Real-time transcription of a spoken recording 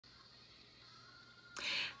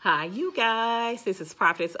Hi, you guys. This is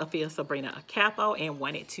Prophetess Sabrina Acapo, and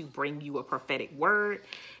wanted to bring you a prophetic word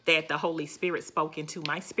that the Holy Spirit spoke into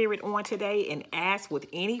my spirit on today. And as with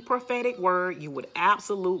any prophetic word, you would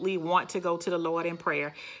absolutely want to go to the Lord in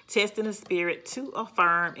prayer, testing the spirit to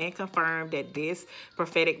affirm and confirm that this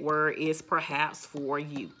prophetic word is perhaps for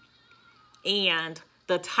you. And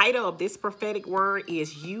the title of this prophetic word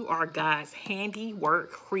is "You are God's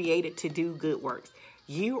handiwork, created to do good works."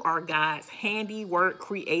 You are God's handiwork,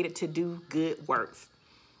 created to do good works.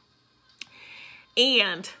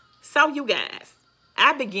 And so, you guys,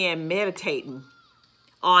 I began meditating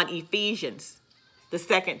on Ephesians, the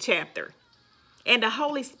 2nd chapter. And the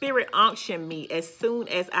Holy Spirit unctioned me as soon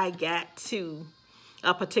as I got to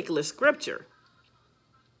a particular scripture.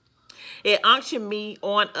 It unctioned me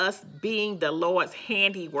on us being the Lord's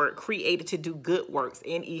handiwork, created to do good works,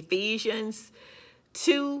 in Ephesians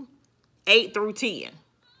 2:8-10.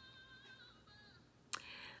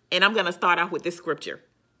 And I'm going to start off with this scripture.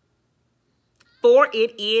 For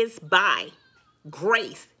it is by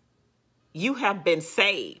grace you have been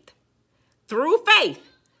saved through faith.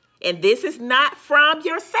 And this is not from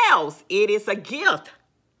yourselves. It is a gift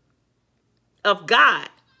of God,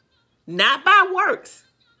 not by works,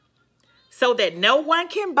 so that no one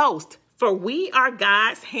can boast. For we are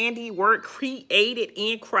God's handiwork, created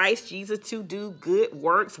in Christ Jesus to do good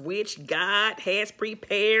works, which God has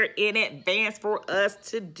prepared in advance for us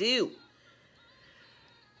to do.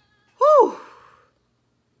 Whew.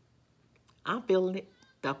 I'm feeling it,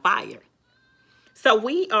 the fire. So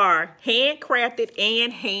we are handcrafted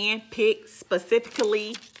and handpicked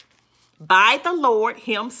specifically by the Lord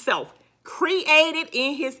himself, created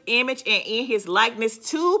in his image and in his likeness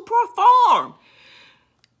to perform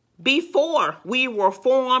before we were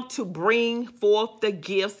formed to bring forth the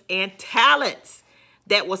gifts and talents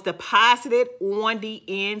that was deposited on the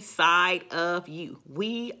inside of you.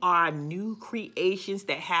 We are new creations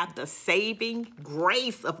that have the saving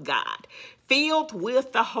grace of God, filled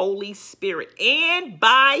with the Holy Spirit. And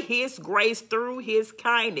by his grace, through his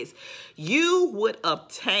kindness, you would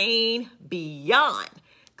obtain beyond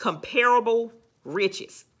comparable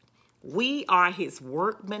riches. We are his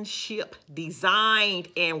workmanship, designed,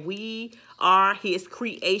 and we are his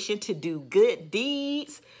creation to do good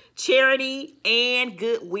deeds, charity, and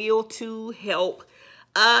goodwill to help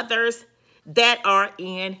others that are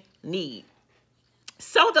in need.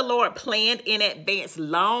 So the Lord planned in advance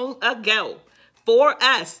long ago for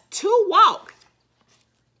us to walk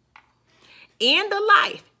in the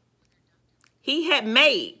life he had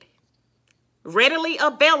made readily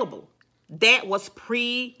available, that was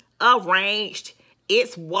prearranged.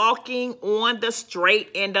 It's walking on the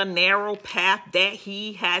straight and the narrow path that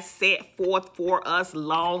he has set forth for us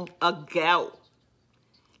long ago.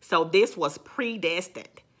 So this was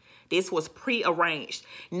predestined. This was prearranged.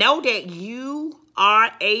 Know that you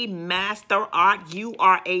are a master art. You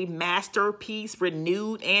are a masterpiece,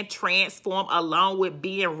 renewed and transformed, along with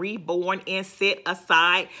being reborn and set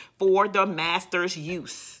aside for the master's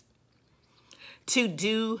use to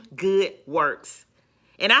do good works.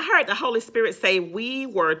 And I heard the Holy Spirit say we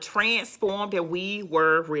were transformed and we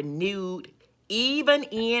were renewed, even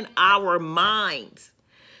in our minds,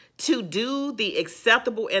 to do the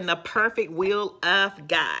acceptable and the perfect will of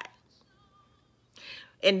God.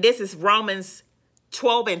 And this is Romans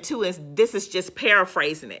 12:2, and this is just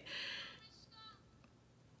paraphrasing it.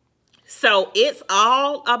 So it's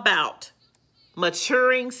all about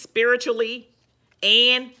maturing spiritually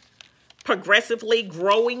and progressively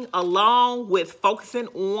growing, along with focusing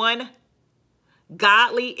on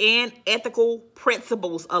godly and ethical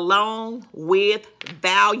principles, along with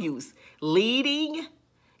values, leading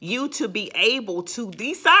you to be able to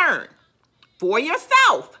discern for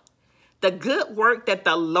yourself the good work that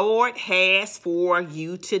the Lord has for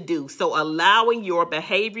you to do. So allowing your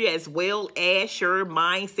behavior as well as your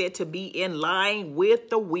mindset to be in line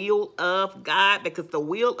with the will of God, because the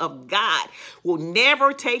will of God will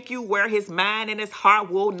never take you where his mind and his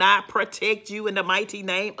heart will not protect you, in the mighty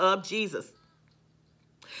name of Jesus.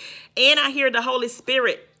 And I hear the Holy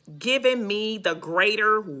Spirit giving me the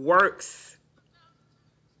greater works.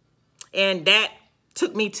 And that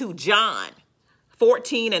took me to John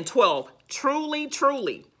 14:12. Truly,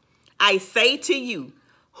 truly, I say to you,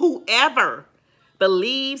 whoever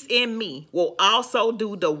believes in me will also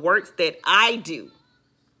do the works that I do.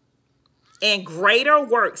 And greater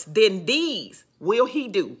works than these will he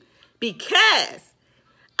do, because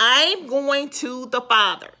I'm going to the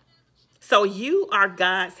Father. So you are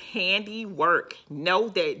God's handiwork. Know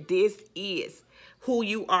that this is who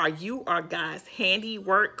you are. You are God's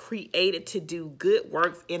handiwork, created to do good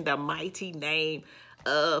works, in the mighty name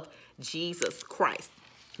of Jesus Christ.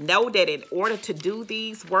 Know that in order to do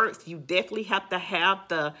these works, you definitely have to have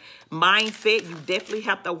the mindset. You definitely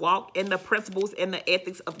have to walk in the principles and the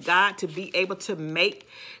ethics of God to be able to make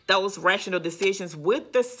those rational decisions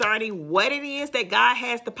with discerning what it is that God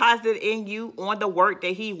has deposited in you on the work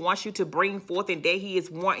that he wants you to bring forth and that he is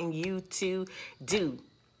wanting you to do.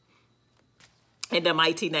 In the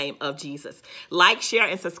mighty name of Jesus. Like, share,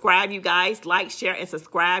 and subscribe, you guys. Like, share, and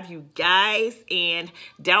subscribe, you guys. And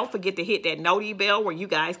don't forget to hit that noti bell where you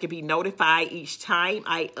guys can be notified each time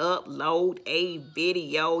I upload a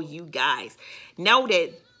video, you guys. Know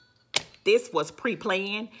that this was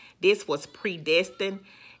pre-planned. This was predestined.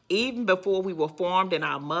 Even before we were formed in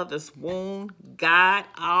our mother's womb, God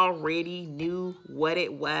already knew what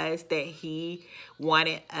it was that he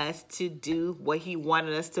wanted us to do, what he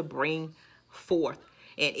wanted us to bring forth,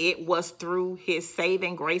 and it was through his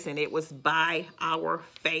saving grace, and it was by our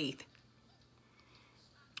faith.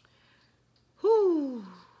 Whoo,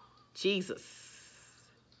 Jesus,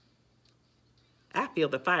 I feel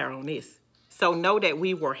the fire on this. So know that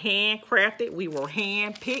we were handcrafted, we were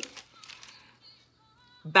handpicked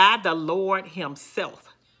by the Lord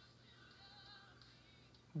himself,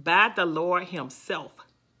 by the Lord himself,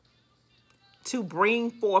 to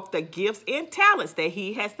bring forth the gifts and talents that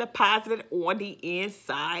he has deposited on the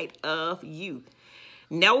inside of you.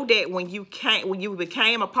 Know that when you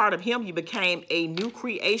became a part of him, you became a new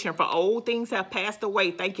creation. For old things have passed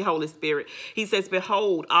away. Thank you, Holy Spirit. He says,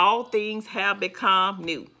 behold, all things have become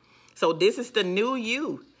new. So this is the new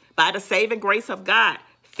you by the saving grace of God,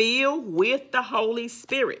 filled with the Holy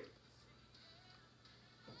Spirit.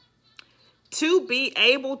 To be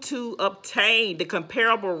able to obtain the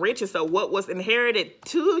comparable riches of what was inherited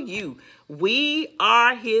to you. We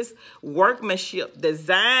are his workmanship,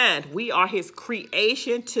 designed. We are his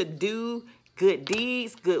creation to do good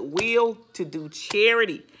deeds, goodwill, to do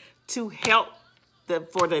charity, to help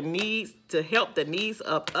the needs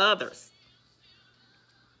of others.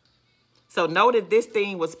 So know that this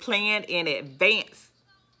thing was planned in advance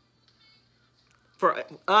for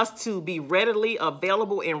us to be readily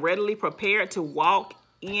available and readily prepared to walk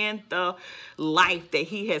in the life that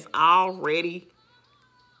he has already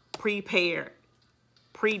prepared,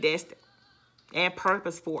 predestined, and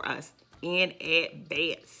purpose for us in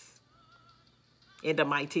advance. In the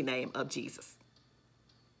mighty name of Jesus.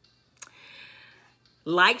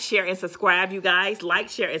 Like, share, and subscribe, you guys. Like,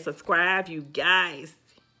 share, and subscribe, you guys.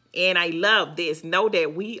 And I love this. Know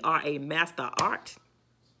that we are a master art.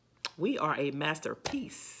 We are a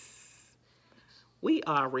masterpiece. We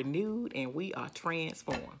are renewed and we are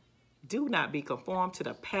transformed. Do not be conformed to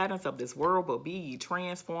the patterns of this world, but be ye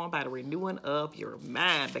transformed by the renewing of your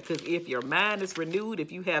mind. Because if your mind is renewed,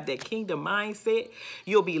 if you have that kingdom mindset,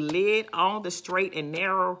 you'll be led on the straight and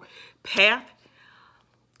narrow path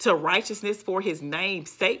to righteousness for his name's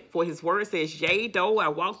sake. For his word says, yea, though I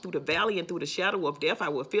walk through the valley and through the shadow of death, I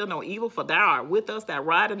will fear no evil, for thou art with us, thou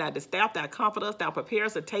rod and thou staff, thou comfort us, thou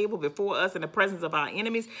preparest a table before us in the presence of our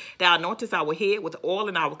enemies, thou anointest our head with oil,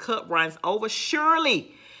 and our cup runs over.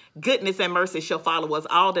 Surely goodness and mercy shall follow us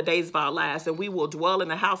all the days of our lives, and we will dwell in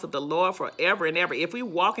the house of the Lord forever and ever. If we're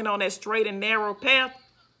walking on that straight and narrow path,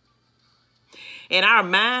 and our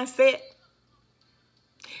mindset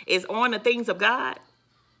is on the things of God,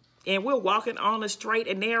 and we're walking on the straight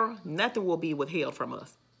and narrow, nothing will be withheld from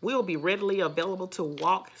us. We'll be readily available to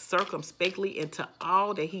walk circumspectly into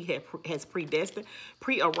all that he has predestined,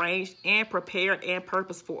 prearranged, and prepared and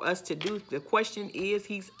purposed for us to do. The question is,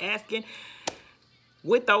 he's asking,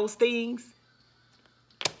 with those things,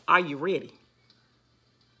 are you ready?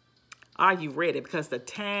 Are you ready? Because the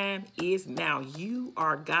time is now. You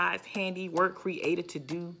are God's handiwork, created to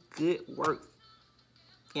do good work.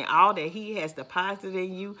 And all that he has deposited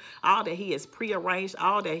in you, all that he has prearranged,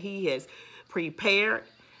 all that he has prepared,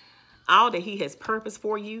 all that he has purposed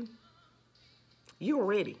for you, you're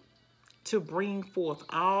ready to bring forth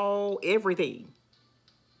everything,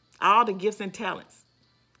 all the gifts and talents,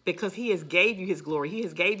 because he has gave you his glory. He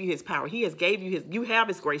has gave you his power. He has gave you you have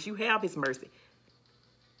his grace. You have his mercy.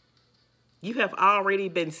 You have already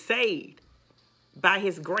been saved by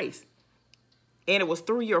his grace. And it was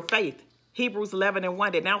through your faith. Hebrews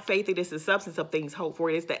 11:1, that now faith it is the substance of things hoped for.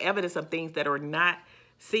 It is the evidence of things that are not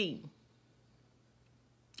seen.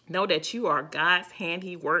 Know that you are God's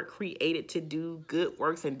handiwork, created to do good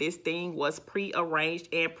works. And this thing was prearranged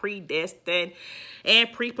and predestined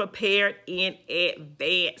and pre-prepared in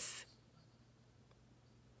advance.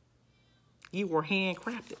 You were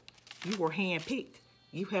handcrafted. You were handpicked.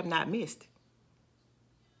 You have not missed.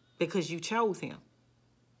 Because you chose him.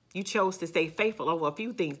 You chose to stay faithful over a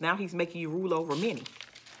few things. Now he's making you rule over many.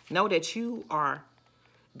 Know that you are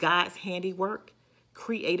God's handiwork,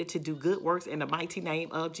 created to do good works in the mighty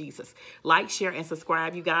name of Jesus. Like, share, and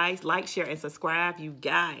subscribe, you guys. Like, share, and subscribe, you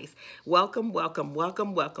guys. Welcome, welcome,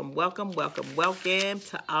 welcome, welcome, welcome, welcome, welcome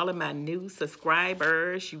to all of my new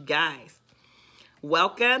subscribers, you guys.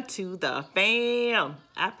 Welcome to the fam.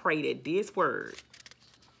 I pray that this word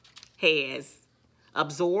has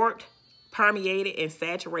absorbed, permeated, and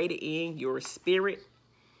saturated in your spirit,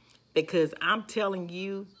 because I'm telling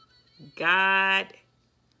you, God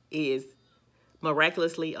is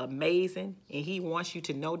miraculously amazing, and he wants you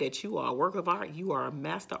to know that you are a work of art, you are a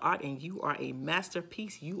master art, and you are a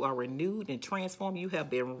masterpiece. You are renewed and transformed. You have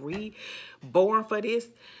been reborn for this.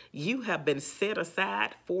 You have been set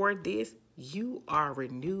aside for this. You are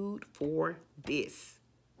renewed for this.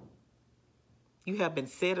 You have been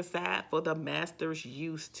set aside for the master's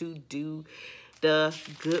use to do the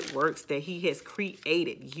good works that he has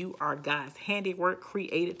created. You are God's handiwork,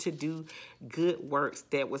 created to do good works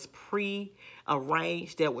that was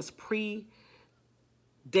pre-arranged, that was predestined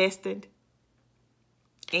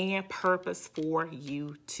and purpose for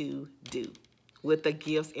you to do with the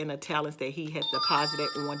gifts and the talents that he has deposited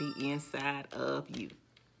on the inside of you.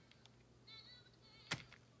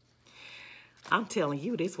 I'm telling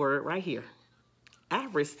you this word right here.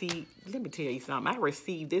 Let me tell you something. I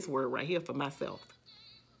received this word right here for myself,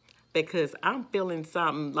 because I'm feeling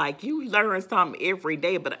something like you learn something every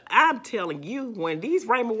day. But I'm telling you, when these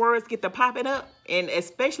rhema words get to popping up, and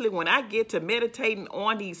especially when I get to meditating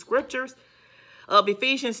on these scriptures of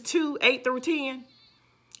Ephesians 2:8-10,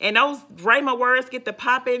 and those rhema words get to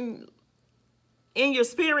popping in your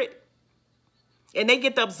spirit, and they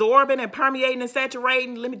get to absorbing and permeating and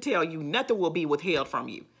saturating, let me tell you, nothing will be withheld from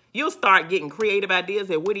you. You'll start getting creative ideas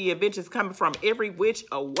and witty inventions coming from every which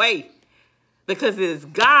way, because it is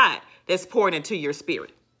God that's poured into your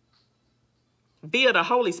spirit via the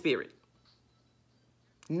Holy Spirit.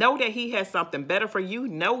 Know that he has something better for you.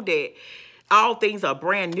 Know that all things are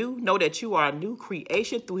brand new. Know that you are a new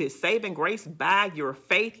creation through his saving grace by your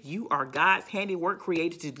faith. You are God's handiwork,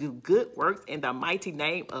 created to do good works in the mighty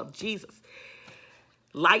name of Jesus.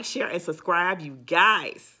 Like, share, and subscribe, you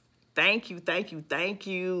guys. Thank you, thank you, thank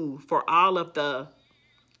you for all of the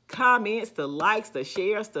comments, the likes, the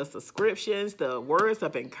shares, the subscriptions, the words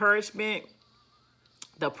of encouragement,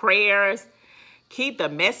 the prayers. Keep the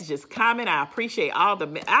messages coming. I appreciate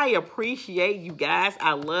I appreciate you guys.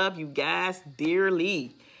 I love you guys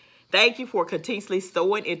dearly. Thank you for continuously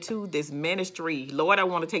sowing into this ministry. Lord, I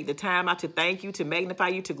want to take the time out to thank you, to magnify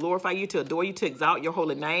you, to glorify you, to adore you, to exalt your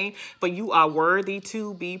holy name, for you are worthy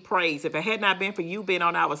to be praised. If it had not been for you being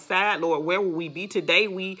on our side, Lord, where would we be today?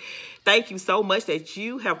 We thank you so much that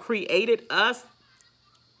you have created us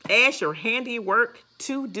as your handiwork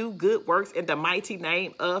to do good works in the mighty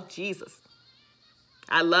name of Jesus.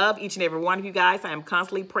 I love each and every one of you guys. I am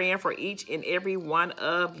constantly praying for each and every one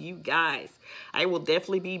of you guys. I will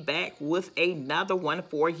definitely be back with another one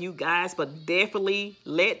for you guys, but definitely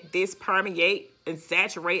let this permeate and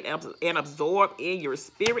saturate and absorb in your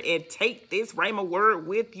spirit, and take this rhema word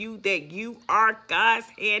with you, that you are God's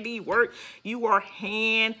handiwork. You are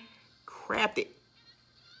handcrafted.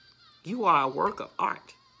 You are a work of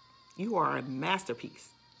art. You are a masterpiece.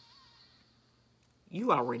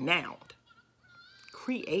 You are renowned,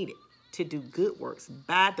 created to do good works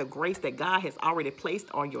by the grace that God has already placed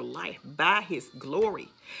on your life, by his glory,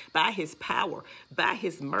 by his power, by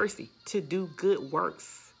his mercy, to do good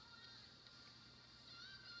works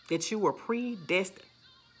that you were predestined,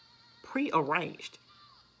 prearranged,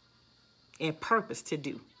 and purposed to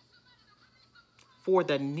do for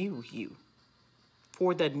the new you,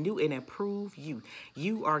 for the new and improved you.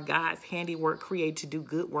 You are God's handiwork, created to do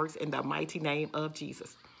good works in the mighty name of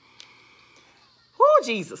Jesus. Oh,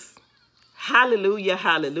 Jesus. Hallelujah,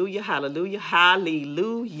 hallelujah, hallelujah,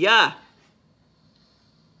 hallelujah.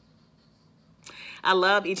 I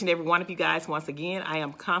love each and every one of you guys. Once again, I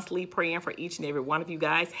am constantly praying for each and every one of you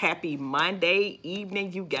guys. Happy Monday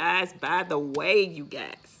evening, you guys. By the way, you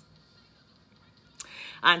guys,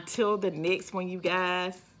 until the next one, you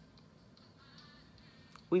guys,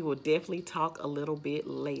 we will definitely talk a little bit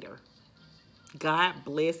later. God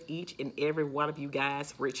bless each and every one of you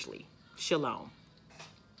guys richly. Shalom.